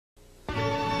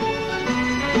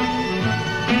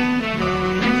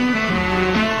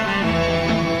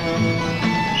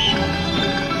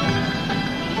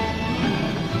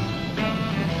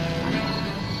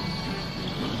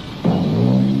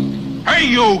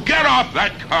You, get off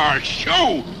that car.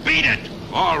 Shoo, beat it.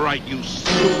 All right, you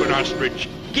stupid ostrich.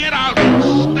 Get out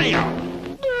and stay out.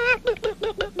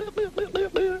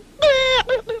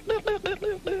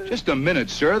 Just a minute,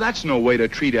 sir. That's no way to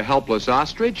treat a helpless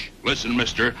ostrich. Listen,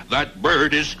 mister, that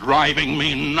bird is driving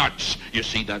me nuts. You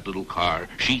see that little car?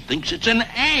 She thinks it's an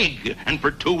egg, and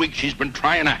for 2 weeks she's been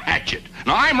trying to hatch it.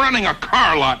 Now, I'm running a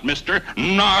car lot, mister,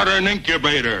 not an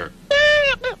incubator.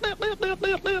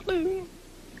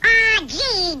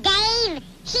 Gee, Dave,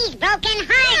 she's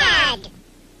broken-hearted.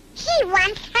 She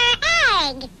wants her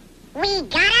egg. We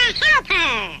gotta help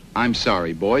her. I'm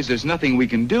sorry, boys. There's nothing we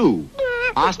can do.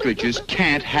 Ostriches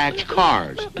can't hatch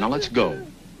cars. Now, let's go.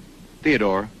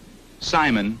 Theodore,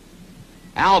 Simon,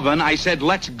 Alvin, I said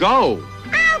let's go.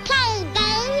 Okay,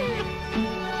 Dave.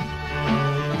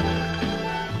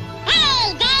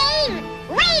 Hey, Dave,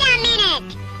 wait a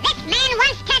minute. This man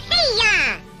wants to see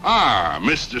ya. Ah,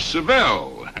 Mr.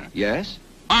 Seville. Yes?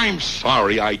 I'm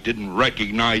sorry I didn't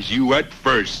recognize you at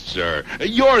first, sir.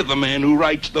 You're the man who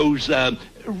writes those,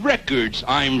 records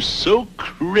I'm so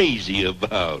crazy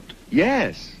about.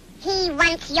 Yes. He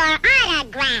wants your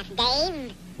autograph,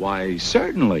 Dave. Why,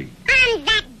 certainly. On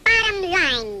that bottom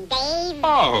line, Dave.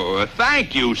 Oh,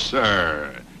 thank you,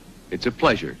 sir. It's a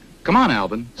pleasure. Come on,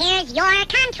 Alvin. Here's your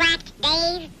contract,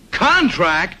 Dave.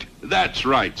 Contract? That's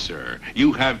right, sir.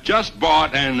 You have just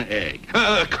bought an egg.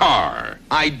 A car.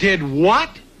 I did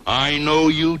what? I know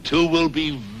you two will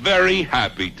be very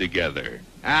happy together.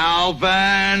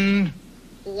 Alvin!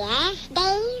 Yes,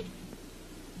 Dave?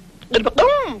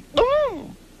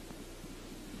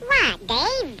 What,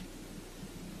 Dave?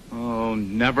 Oh,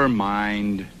 never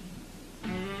mind.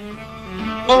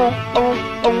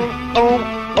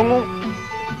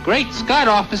 Great Scott,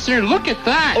 officer, look at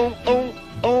that.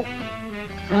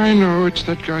 I know, it's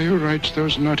that guy who writes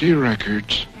those nutty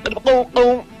records.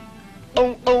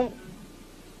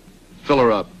 Fill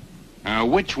her up.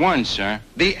 Which one, sir?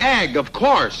 The egg, of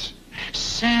course.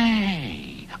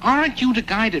 Say, aren't you the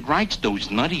guy that writes those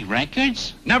nutty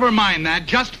records? Never mind that.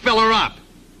 Just fill her up.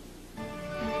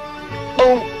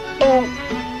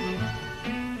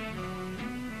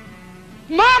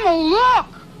 Mama, look!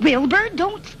 Wilbur,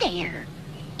 don't stare.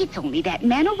 It's only that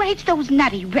man who writes those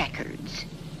nutty records.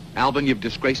 Alvin, you've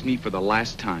disgraced me for the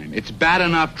last time. It's bad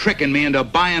enough tricking me into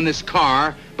buying this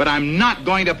car, but I'm not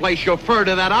going to play chauffeur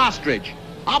to that ostrich.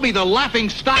 I'll be the laughing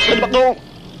stock. Well,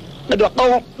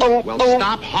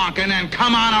 stop honking and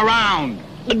come on around.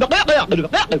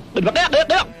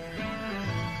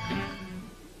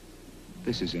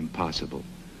 This is impossible.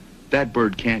 That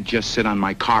bird can't just sit on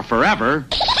my car forever.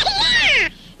 Yeah,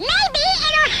 maybe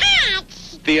it'll hatch.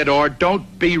 Theodore,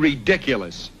 don't be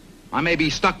ridiculous. I may be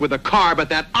stuck with the car, but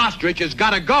that ostrich has got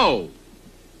to go.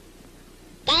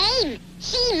 Dave,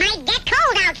 she might get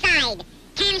cold outside.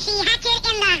 Can she hatch it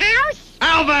in the house?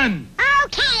 Alvin!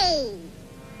 Okay.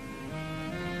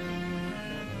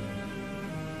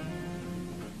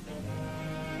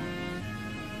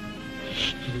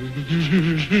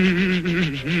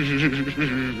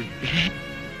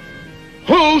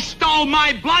 Who stole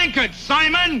my blanket,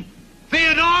 Simon?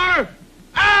 Theodore?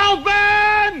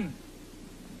 Alvin!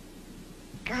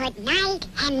 Good night,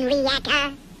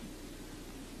 Henrietta.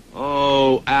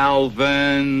 Oh,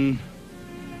 Alvin.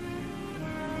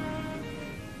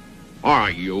 All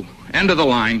right, you. End of the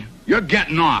line. You're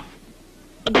getting off.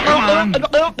 Come on. Get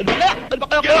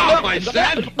off, I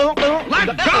said. Let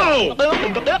go!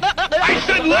 I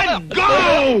said let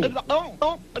go!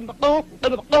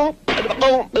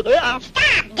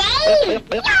 Stop, Dave!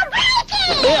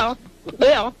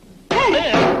 You're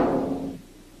breaking!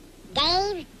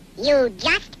 Dave, you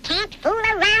just can't fool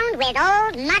around with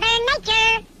old Mother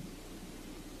Nature.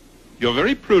 You're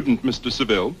very prudent, Mr.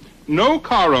 Seville. No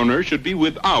car owner should be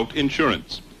without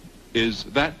insurance. Is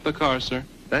that the car, sir?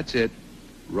 That's it.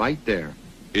 Right there.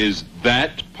 Is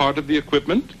that part of the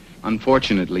equipment?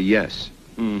 Unfortunately, yes.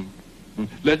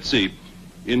 Let's see.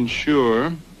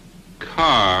 Insure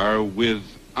car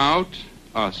without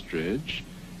ostrich.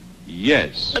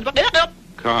 Yes.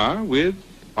 Car with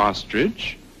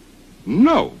ostrich.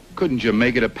 No. Couldn't you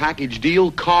make it a package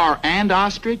deal, car and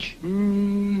ostrich?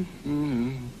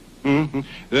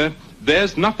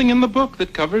 There's nothing in the book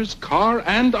that covers car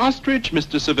and ostrich,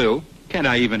 Mr. Seville. Can't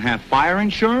I even have fire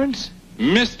insurance?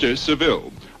 Mr.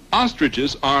 Seville,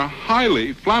 ostriches are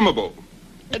highly flammable.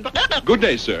 Good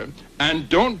day, sir. And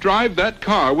don't drive that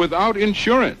car without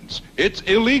insurance. It's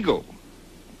illegal.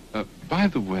 By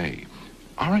the way,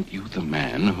 aren't you the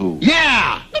man who...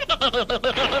 Yeah!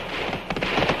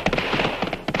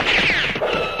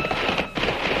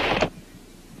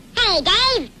 Hey,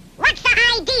 Dave, what's the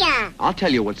idea? I'll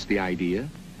tell you what's the idea.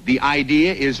 The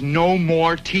idea is no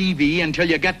more TV until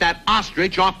you get that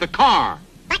ostrich off the car.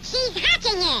 But she's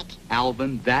hatching it.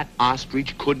 Alvin, that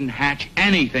ostrich couldn't hatch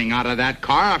anything out of that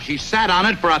car if she sat on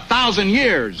it for 1,000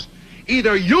 years.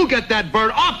 Either you get that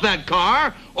bird off that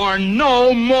car or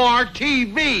no more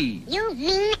TV. You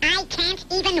mean I can't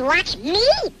even watch me?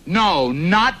 No,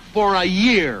 not for a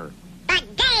year. But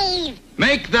Dave,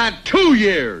 Make that 2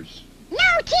 years. no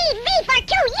TV for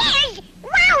 2 years?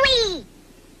 Wowie!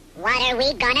 What are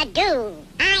we gonna do?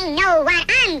 I know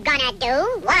what I'm gonna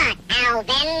do. What,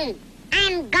 Alvin?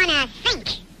 I'm gonna think.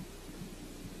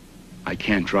 I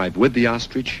can't drive with the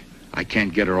ostrich. I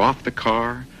can't get her off the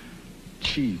car.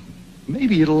 Gee,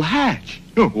 maybe it'll hatch.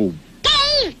 Oh,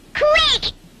 Dave,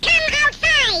 quick! Come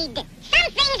outside!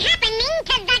 Something's happening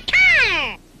to the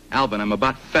car! Alvin, I'm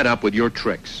about fed up with your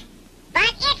tricks.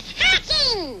 But it's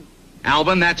hatching!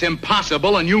 Alvin, that's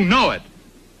impossible, and you know it.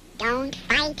 Don't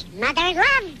fight Mother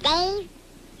Love, Dave.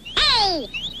 Hey,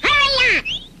 hurry up!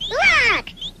 Look!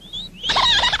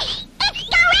 It's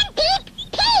going peep,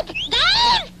 peep,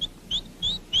 Dave!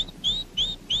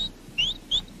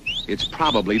 It's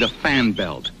probably the fan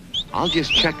belt. I'll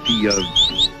just check the,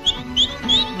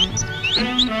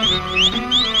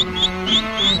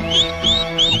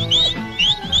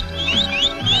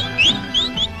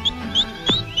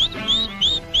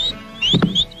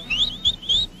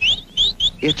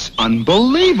 It's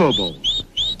unbelievable.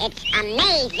 It's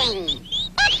amazing.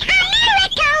 It's a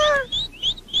miracle!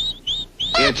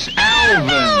 It's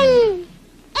Alvin.